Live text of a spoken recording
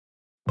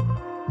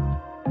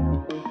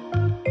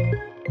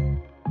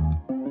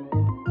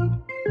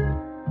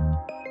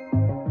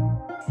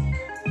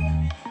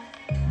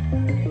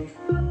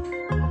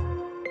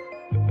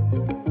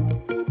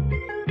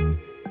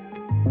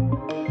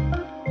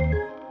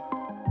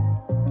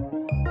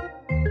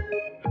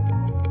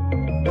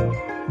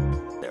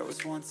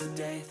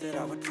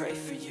I would pray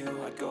for you.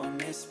 I'd go and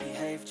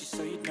misbehave just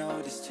so you'd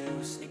notice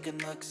too. Sneaking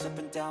looks up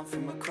and down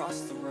from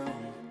across the room.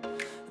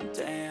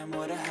 Damn,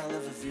 what a hell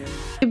of a view.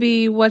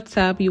 Baby, what's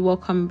up? You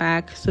welcome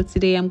back. So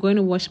today I'm going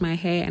to wash my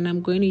hair and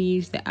I'm going to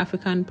use the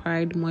African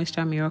Pride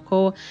Moisture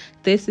Miracle.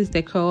 This is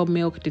the Curl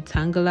Milk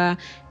Detangler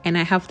and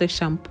I have the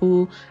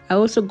shampoo. I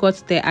also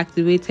got the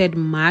activated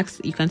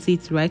mask. You can see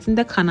it's right in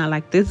the corner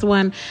like this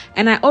one,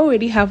 and I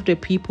already have the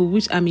Pre-poo,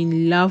 which I'm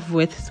in love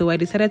with, so I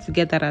decided to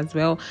get that as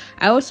well.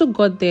 I also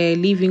got the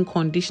leave-in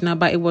conditioner,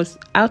 but it was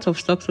out of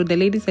stock, so the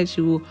lady said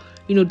she will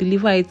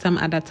deliver it some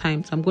other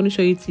time. So I'm going to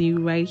show it to you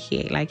right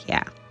here, like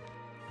here.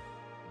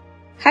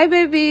 Hi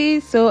baby,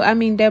 so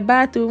I'm in the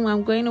bathroom.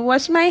 I'm going to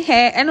wash my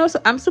hair, and also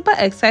I'm super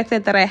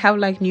excited that I have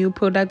like new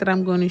product that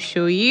I'm going to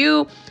show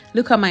you.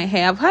 Look at my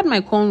hair. I've had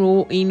my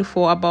cornrow in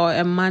for about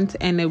a month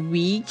and a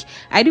week.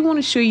 I didn't want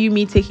to show you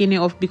me taking it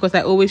off because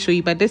I always show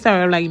you, but this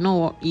time I'm like,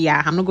 no,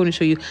 yeah, I'm not going to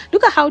show you.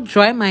 Look at how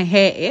dry my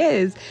hair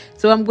is.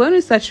 So I'm going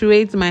to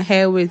saturate my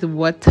hair with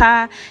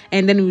water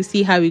and then we'll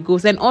see how it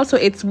goes. And also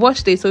it's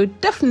wash day, so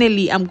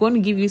definitely I'm going to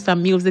give you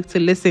some music to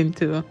listen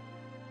to.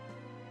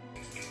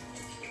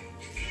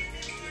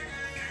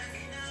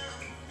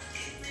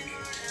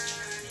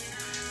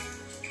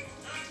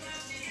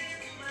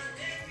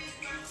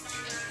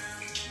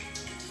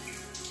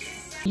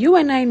 You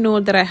and I know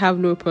that I have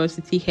low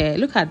porosity hair.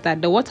 Look at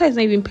that. The water is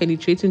not even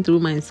penetrating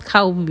through my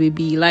scalp,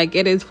 baby. Like,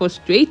 it is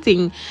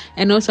frustrating.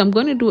 And also, I'm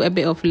going to do a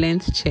bit of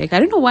length check. I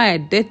don't know why I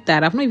did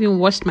that. I've not even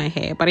washed my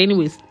hair. But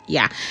anyways,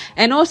 yeah.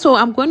 And also,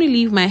 I'm going to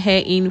leave my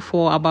hair in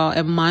for about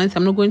a month.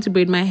 I'm not going to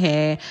braid my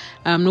hair.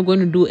 I'm not going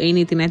to do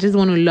anything. I just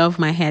want to love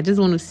my hair. I just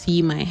want to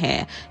see my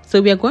hair.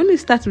 So, we are going to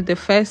start with the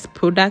first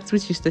product,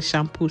 which is the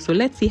shampoo. So,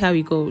 let's see how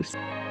it goes.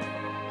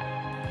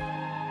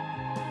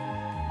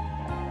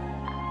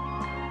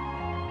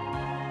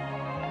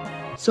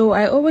 So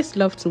I always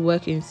love to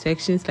work in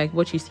sections like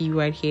what you see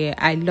right here.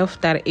 I love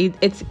that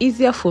it's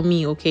easier for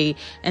me, okay?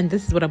 And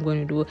this is what I'm going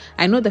to do.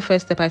 I know the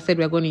first step I said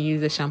we're going to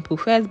use the shampoo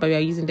first, but we are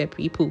using the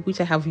Pre-poo,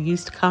 which I have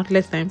used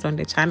countless times on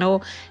the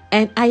channel.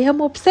 And I am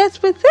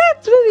obsessed with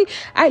it, really.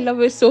 I love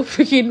it so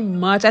freaking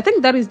much. I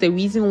think that is the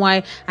reason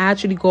why I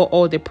actually got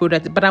all the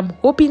products. But I'm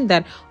hoping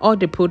that all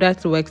the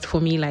products works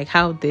for me, like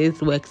how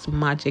this works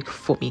magic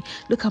for me.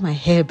 Look at my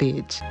hair,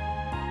 bitch.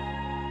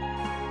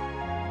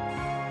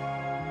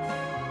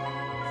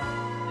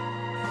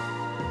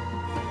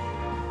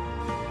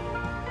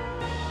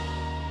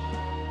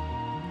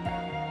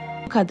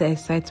 Look at the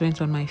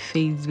excitement on my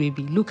face,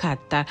 baby. Look at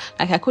that.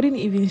 Like, I couldn't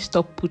even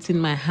stop putting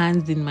my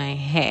hands in my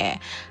hair.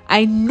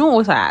 I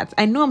know that.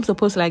 I know I'm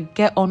supposed to like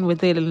get on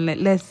with it and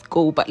let's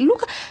go. But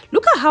look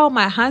at how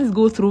my hands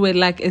go through it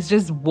like it's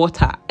just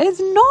water.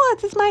 It's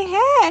not. It's my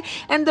hair.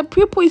 And the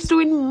Pre-poo is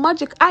doing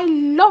magic. I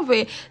love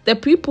it. The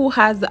Pre-poo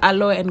has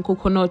aloe and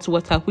coconut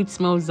water, which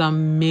smells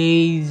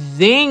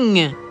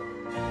amazing.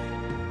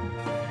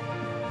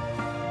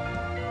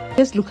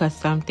 Just look at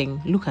something.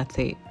 Look at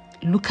it.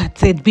 Look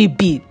at it,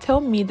 baby.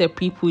 Tell me the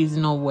Pre-poo is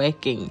not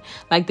working.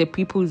 Like, the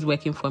Pre-poo is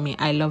working for me.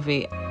 I love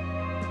it.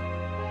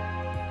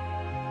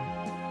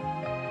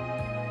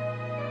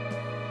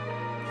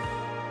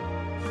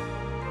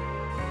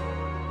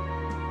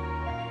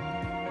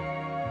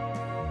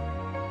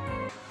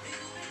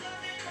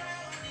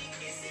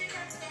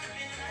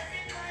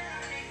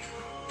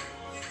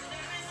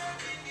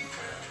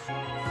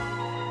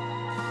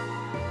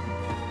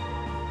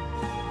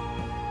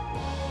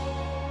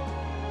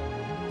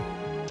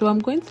 So I'm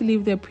going to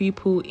leave the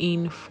Pre-poo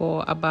in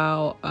for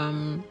about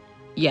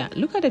yeah,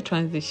 look at the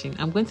transition.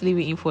 I'm going to leave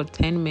it in for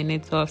 10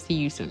 minutes. So I'll see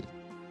you soon.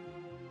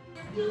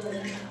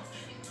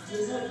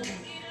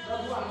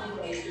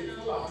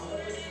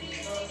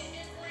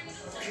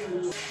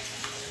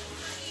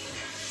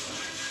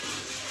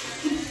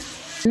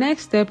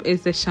 Next step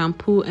is the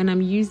shampoo, and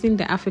I'm using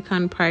the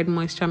African Pride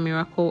Moisture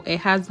Miracle.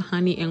 It has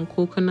honey and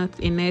coconut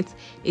in it.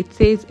 It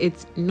says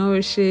it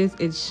nourishes,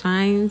 it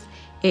shines,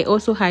 it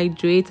also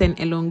hydrates and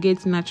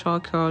elongates natural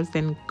curls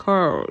and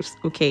curls.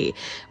 Okay,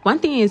 one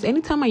thing is,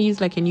 anytime I use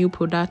like a new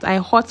product, I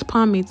hot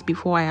palm it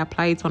before I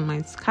apply it on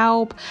my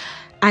scalp.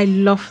 I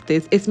love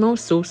this. It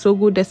smells so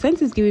good. The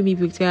scent is giving me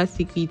Victoria's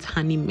Secret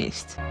honey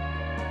mist.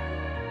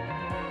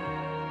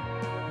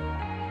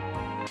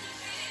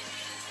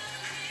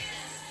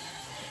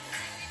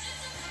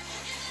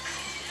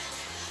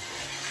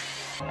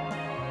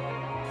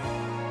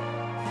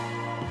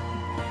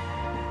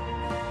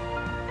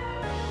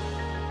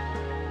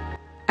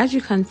 As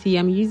you can see,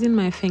 I'm using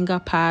my finger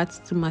pads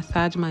to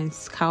massage my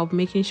scalp,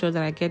 making sure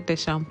that I get the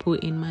shampoo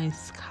in my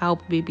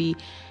scalp, baby.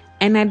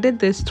 And I did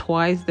this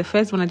twice. The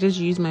first one, I just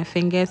used my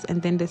fingers,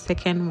 and then the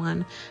second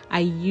one, I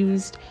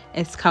used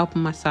a scalp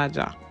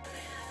massager.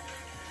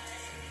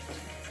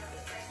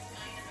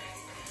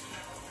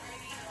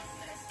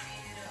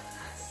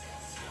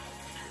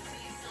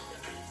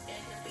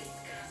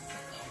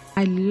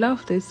 I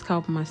love this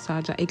scalp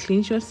massager. It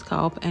cleans your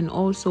scalp and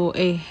also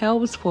it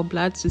helps for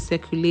blood to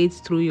circulate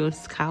through your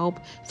scalp.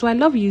 So I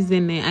love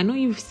using it. I know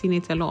you've seen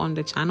it a lot on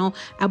the channel.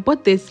 I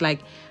bought this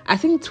like I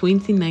think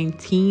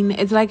 2019.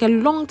 It's like a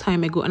long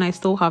time ago and I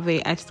still have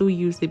it. I still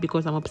use it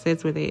because I'm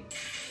obsessed with it.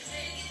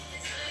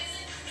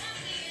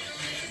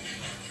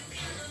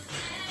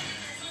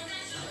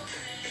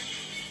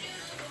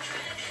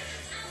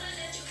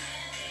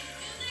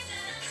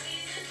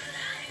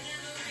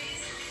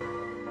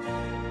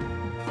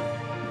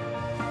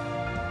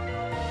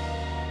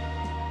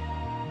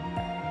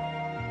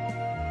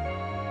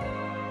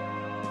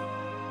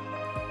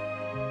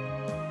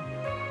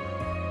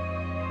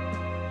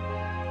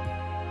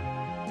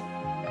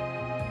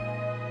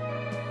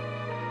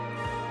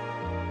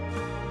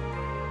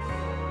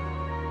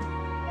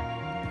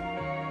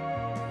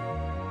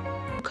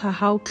 Look at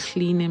how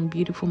clean and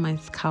beautiful my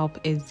scalp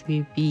is,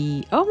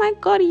 baby. Oh my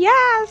god,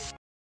 yes.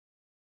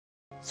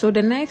 So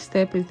the next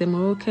step is the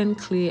Moroccan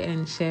clear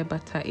and shea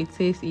butter. It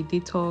says it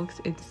detox,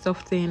 it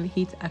softens,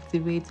 heat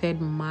activated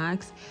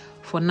masks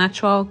for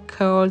natural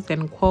curls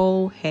and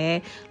coil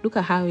hair. Look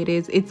at how it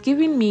is. It's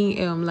giving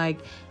me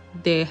like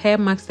the hair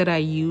mask that I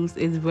use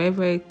is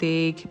very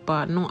thick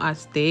but not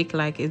as thick.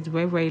 Like it's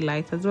very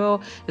light as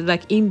well. It's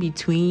like in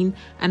between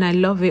and I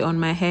love it on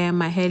my hair.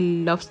 My hair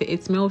loves it.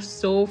 It smells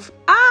so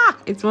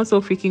it smells so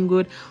freaking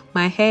good.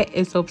 My hair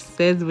is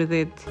obsessed with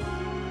it.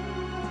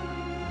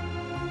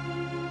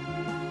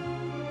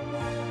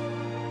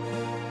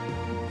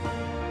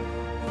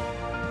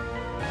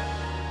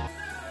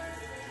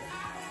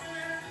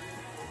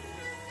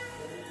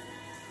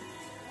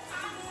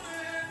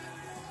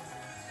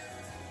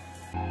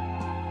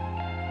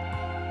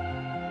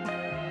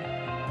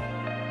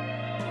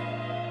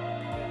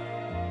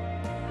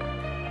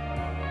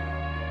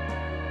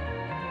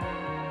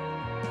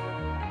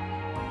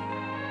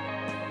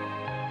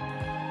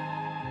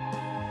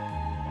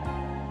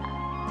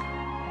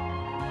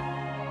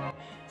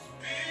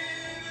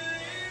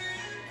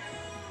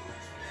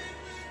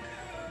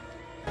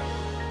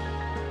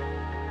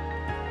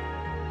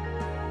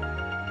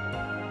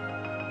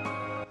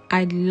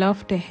 I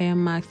love the hair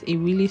mask. It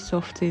really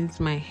softens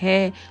my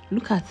hair.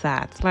 Look at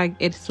that. Like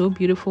it's so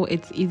beautiful.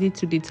 It's easy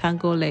to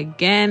detangle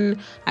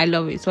again. I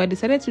love it. So I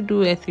decided to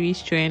do a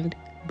 3-strand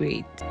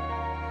braid.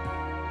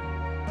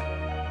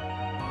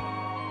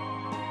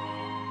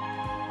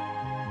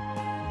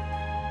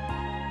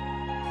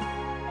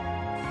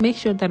 Make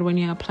sure that when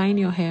you're applying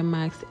your hair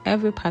mask,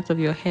 every part of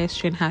your hair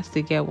strand has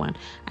to get one.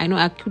 I know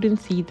I couldn't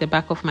see the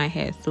back of my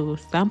hair, so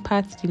some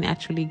parts didn't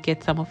actually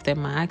get some of the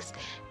marks.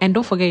 And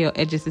don't forget your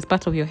edges. It's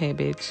part of your hair,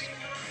 bitch.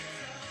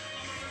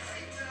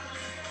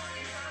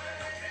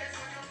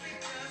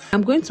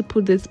 I'm going to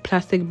put this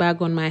plastic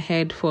bag on my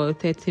head for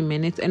 30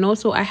 minutes. And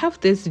also I have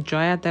this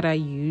dryer that I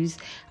use.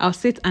 I'll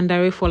sit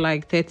under it for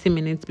like 30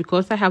 minutes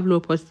because I have low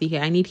porosity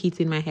hair. I need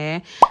heat in my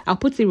hair. I'll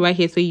put it right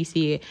here so you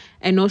see it.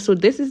 And also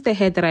this is the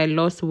hair that I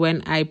lost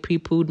when I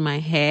pre-pooed my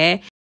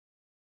hair.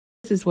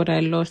 This is what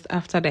I lost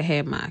after the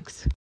hair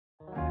mask.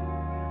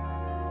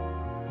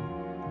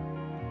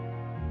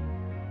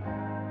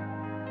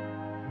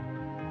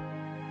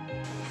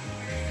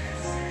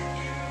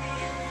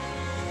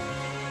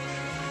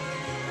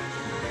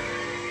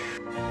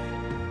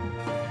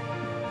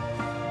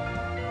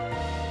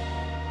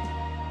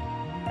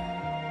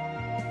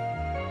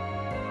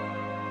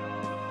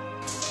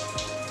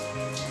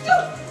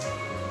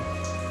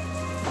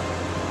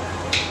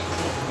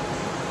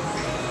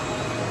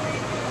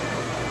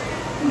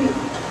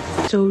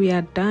 So we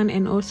are done.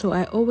 And also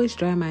I always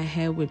dry my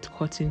hair with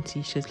cotton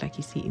t-shirts like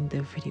you see in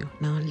the video.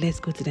 Now let's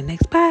go to the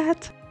next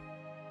part.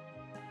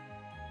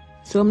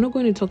 So I'm not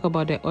going to talk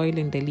about the oil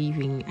and the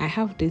leave-in. I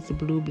have this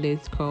Blue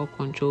Blaze curl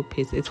control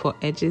paste. It's for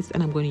edges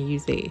and I'm going to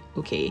use it.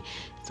 Okay,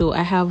 so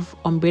I have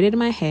unbraided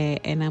my hair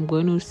and I'm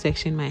going to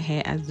section my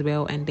hair as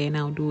well, and then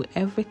I'll do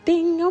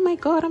everything. Oh my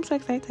god, I'm so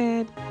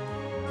excited.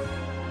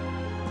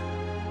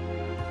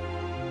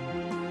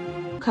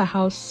 Look at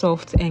how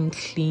soft and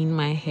clean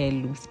my hair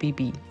looks,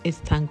 baby. It's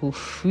tangle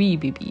free,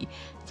 baby.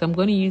 So I'm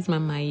going to use my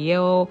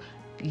Mayel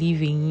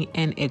leave-in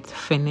and it's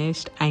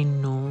finished. I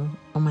know.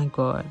 Oh my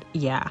god,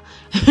 yeah.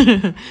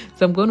 So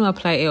I'm going to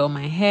apply it on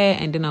my hair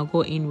and then I'll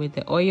go in with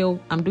the oil.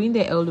 I'm doing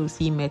the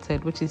LOC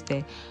method, which is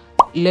the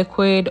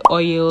liquid,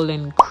 oil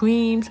and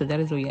cream. So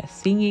that is what you're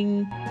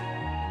seeing.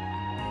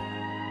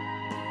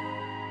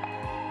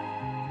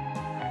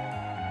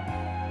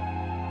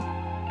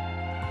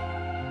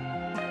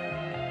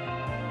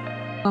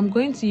 I'm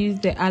going to use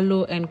the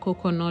aloe and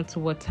coconut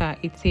water.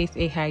 It says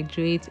it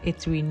hydrates,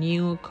 it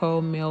renews,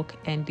 curl milk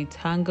and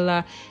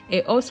detangler.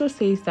 It also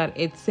says that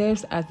it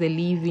serves as a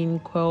leave-in,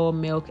 curl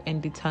milk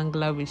and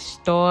detangler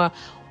restore.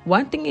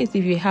 One thing is,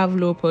 if you have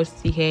low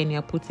porosity hair and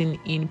you're putting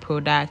in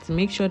products,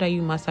 make sure that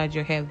you massage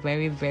your hair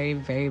very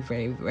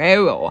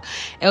well.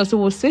 Else it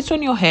will sit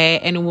on your hair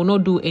and it will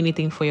not do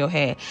anything for your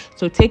hair.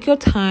 So take your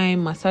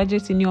time, massage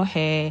it in your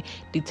hair,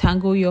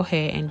 detangle your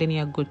hair, and then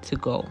you're good to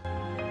go.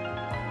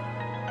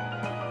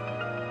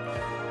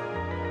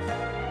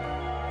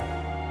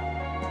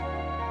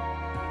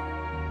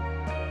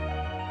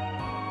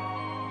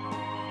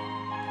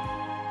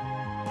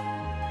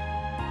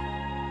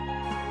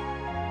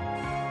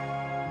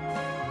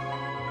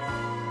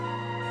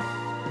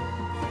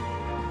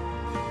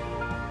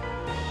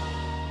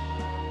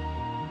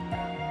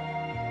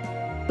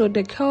 So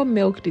the curl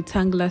milk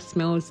detangler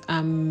smells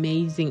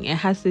amazing. It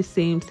has the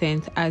same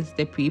scent as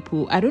the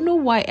Pre-poo. I don't know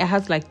why it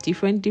has like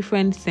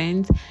different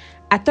scents.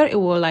 I thought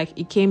it was like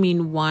it came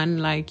in one,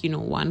 like, you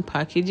know, one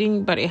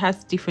packaging, but it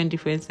has different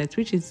scents,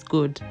 which is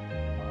good.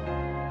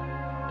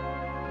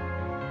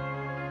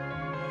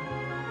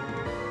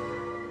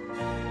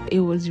 It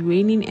was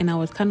raining and I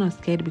was kind of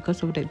scared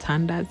because of the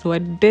thunder, so I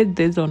did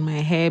this on my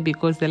hair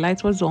because the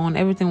light was on,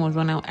 everything was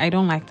on. I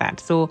don't like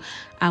that, so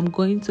I'm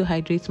going to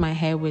hydrate my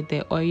hair with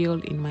the oil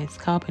in my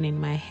scalp and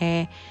in my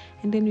hair,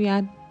 and then we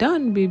are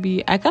done,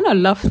 baby. I kind of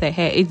love the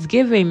hair. It's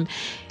giving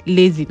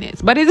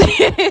laziness, but it's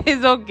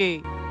it's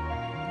okay.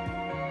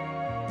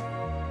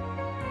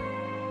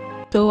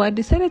 So I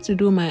decided to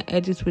do my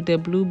edges with the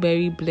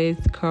Blueberry Bliss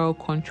Curl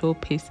Control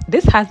Paste.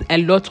 This has a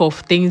lot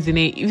of things in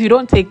it. If you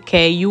don't take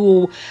care, you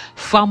will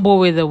fumble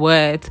with the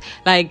words.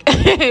 Like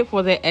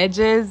for the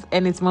edges,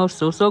 and it smells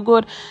so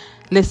good.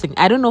 Listen,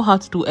 I don't know how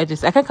to do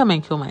edges. I can come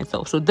and kill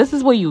myself. So this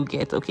is what you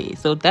get. Okay,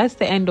 so that's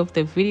the end of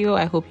the video.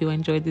 I hope you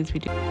enjoyed this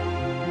video.